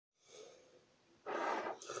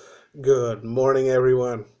Good morning,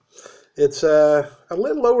 everyone. It's a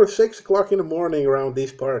little over 6 o'clock in the morning around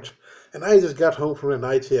these parts, and I just got home from a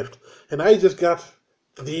night shift, and I just got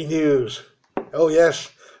the news. Oh,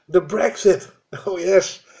 yes, the Brexit. Oh,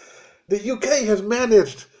 yes, the UK has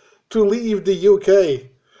managed to leave the UK.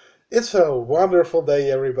 It's a wonderful day,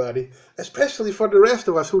 everybody, especially for the rest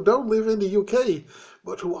of us who don't live in the UK,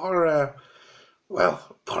 but who are,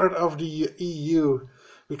 part of the EU,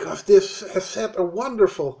 because this has set a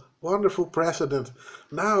wonderful, wonderful precedent.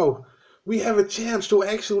 Now we have a chance to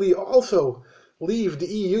actually also leave the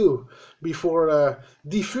EU before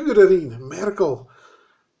die Führerin Merkel,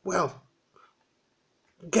 well,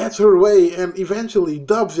 gets her way and eventually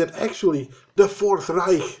dubs it actually the Fourth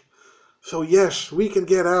Reich. So yes, we can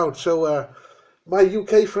get out. So my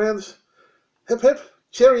UK friends, hip hip,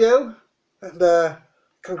 cheerio, and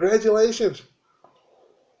congratulations.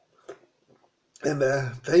 And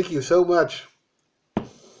thank you so much.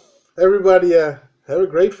 Everybody, have a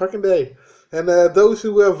great fucking day. And those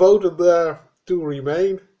who voted to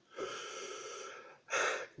remain,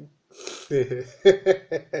 ain't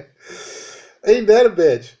that a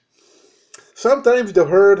bitch? Sometimes the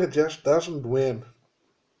herd just doesn't win.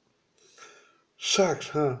 Sucks,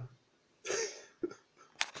 huh?